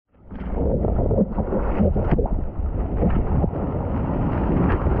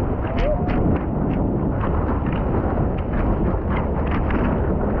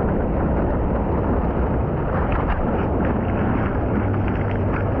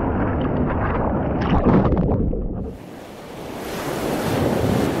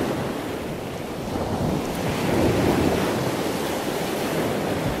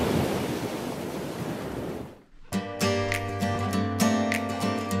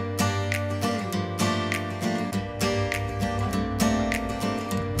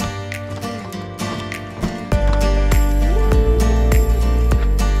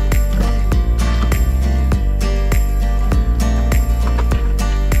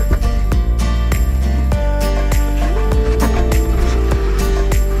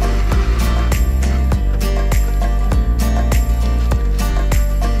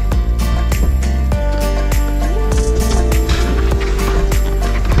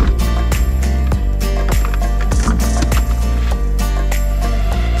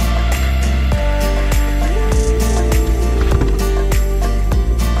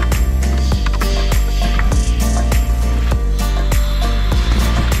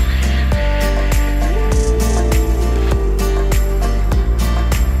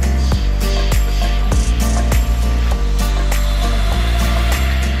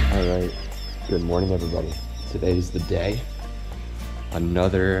morning, everybody. Today's the day.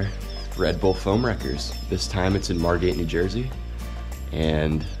 Another Redbull Foam Wreckers. This time it's in Margate, New Jersey.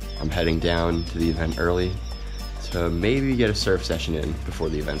 And I'm heading down to the event early to maybe get a surf session in before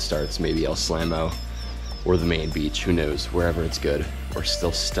the event starts. Maybe El Slamo or the main beach, who knows, wherever it's good. We're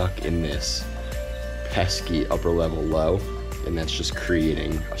still stuck in this pesky upper level low, and that's just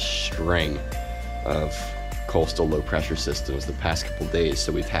creating a string of coastal low pressure systems the past couple days.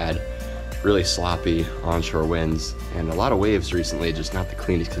 So we've had really sloppy onshore winds and a lot of waves recently, just not the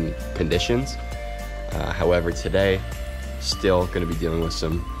cleanest conditions. However, today, still gonna be dealing with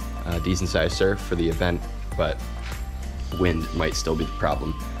some decent sized surf for the event, but wind might still be the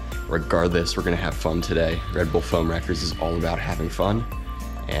problem. Regardless, we're gonna have fun today. Redbull Foam Wreckers is all about having fun,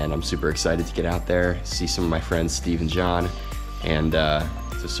 and I'm super excited to get out there, see some of my friends, Steve and John, and to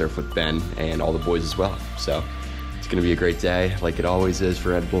surf with Ben and all the boys as well. So it's gonna be a great day, like it always is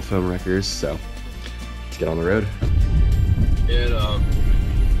for Redbull Foam Wreckers. So let's get on the road. Get up.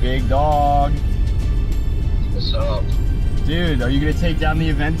 Big dog. What's up? Dude, are you gonna take down the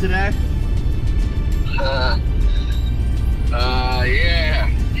event today?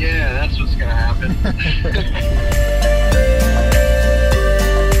 Yeah, that's what's gonna happen.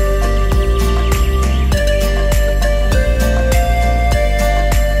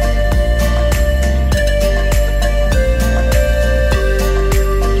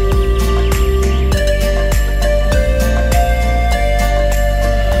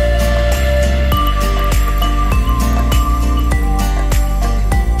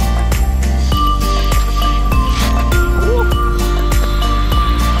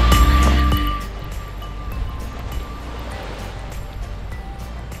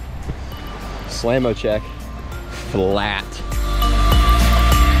 Slamo check. Flat.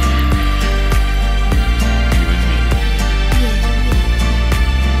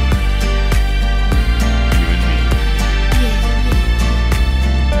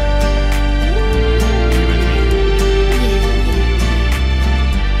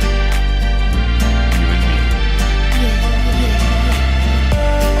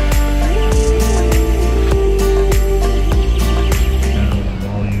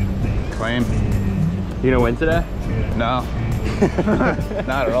 You gonna win today? No,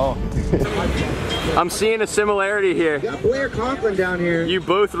 not at all. I'm seeing a similarity here. You got Blair Conklin down here. You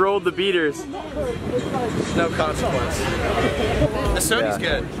both rolled the beaters. No consequence. The stoke is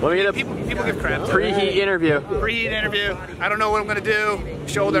good. Let me get a people give crap. preheat interview. Preheat interview. I don't know what I'm gonna do.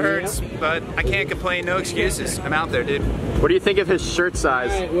 Shoulder hurts, but I can't complain. No excuses. I'm out there, dude. What do you think of his shirt size?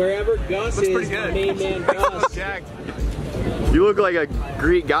 Right, wherever Gus Looks is, pretty good. main man Gus. Jacked. You look like a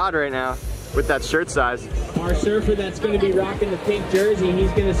Greek god right now with that shirt size. Our surfer that's going to be rocking the pink jersey,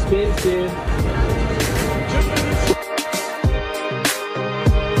 he's going to spin soon.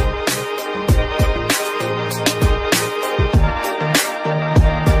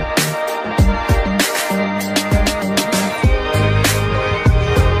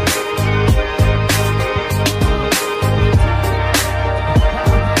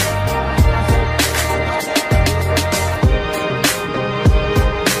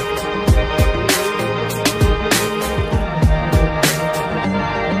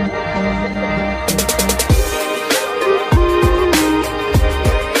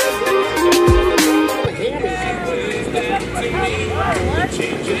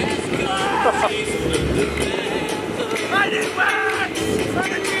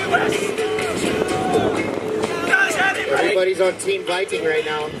 Everybody's on Team Viking right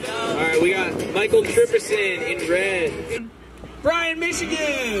now. All right, we got Michael Tripperson in red. Brian, Michigan.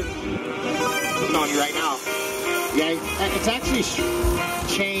 It's on you right now. Yeah, it's actually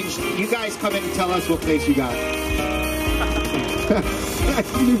changed. You guys come in and tell us what place you got.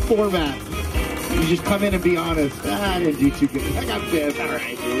 That's the new format. You just come in and be honest. I didn't do too good. I got fifth. All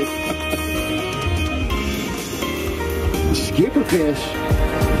right, dude. Skipper fish.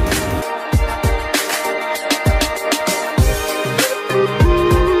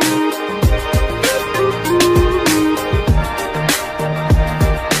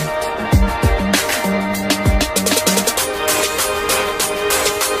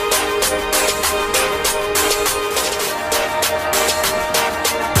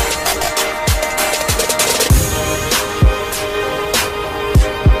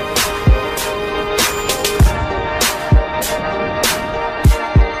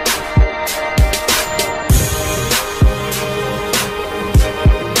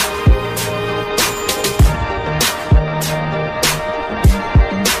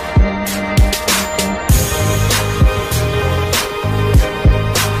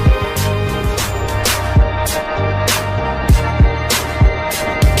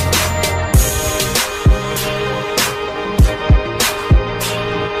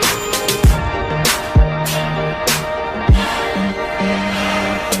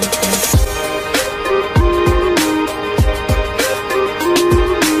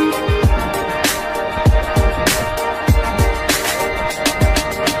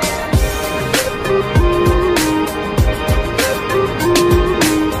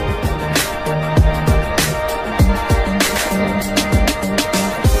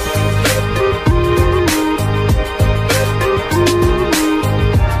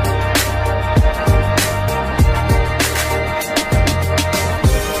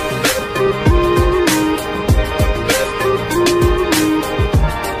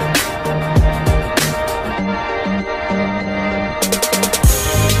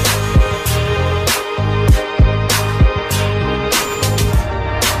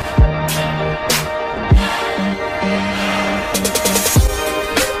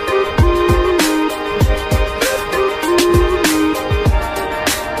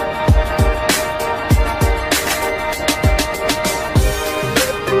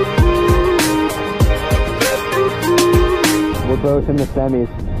 both in the semis,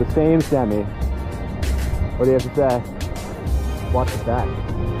 the same semi. What do you have to say? Watch the back.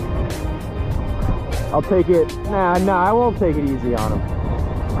 I'll take it. Nah, I won't take it easy on him.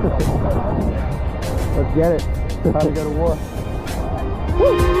 Let's get it. Time to go to war.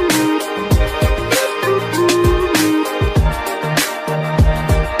 Woo!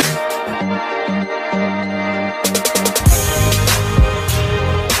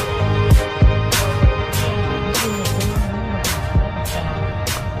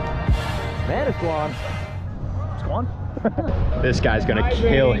 This guy's gonna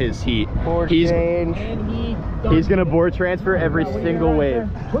kill his heat. He's gonna board transfer every single wave.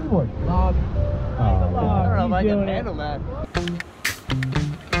 I don't know if I can handle that.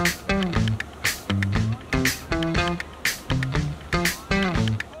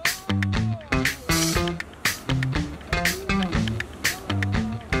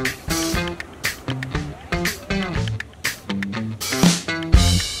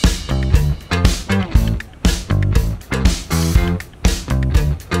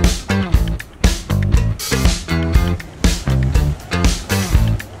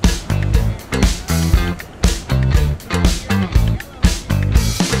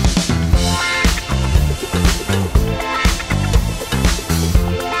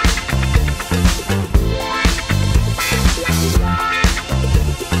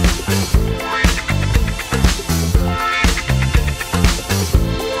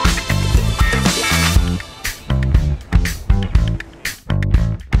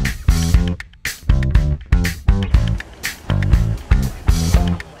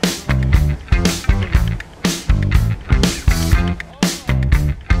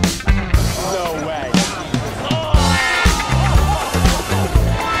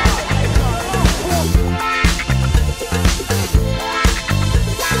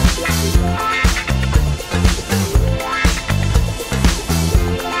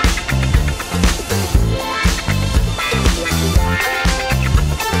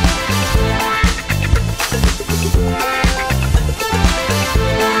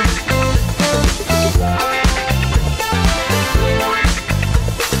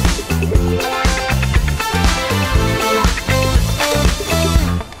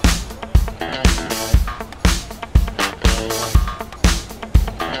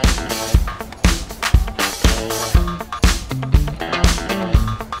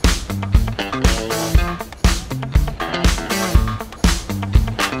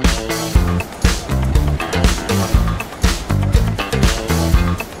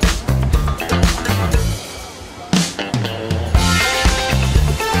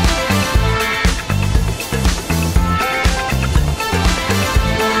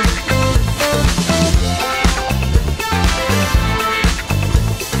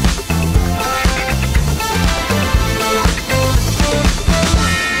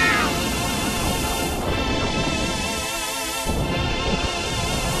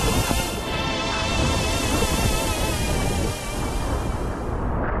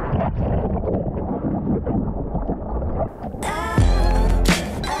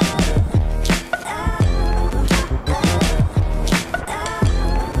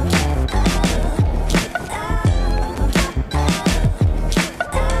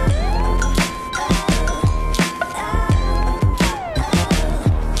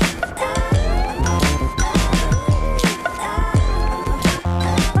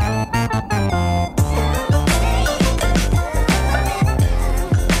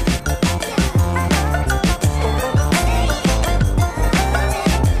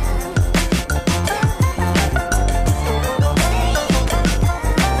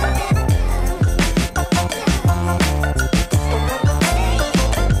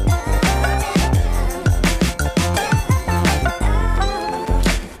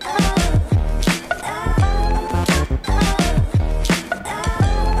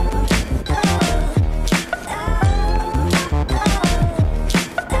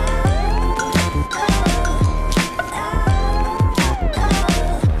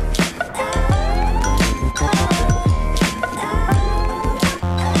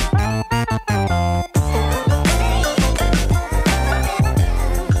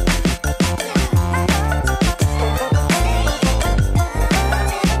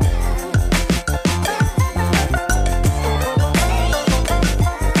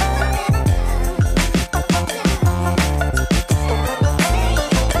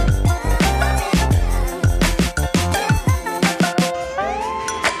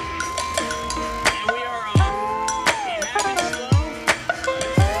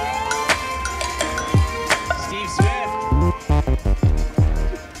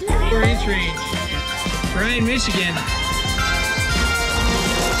 Michigan.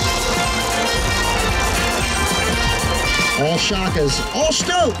 All shakas, all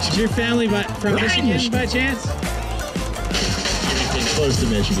stoked. Is your family from Michigan by chance? Anything close to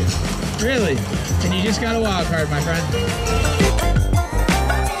Michigan. Really? And you just got a wild card, my friend.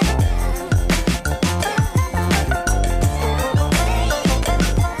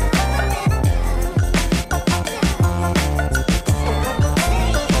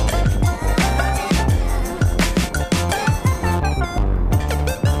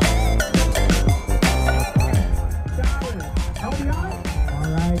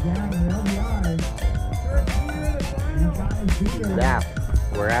 Yeah,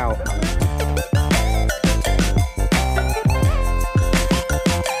 we're out.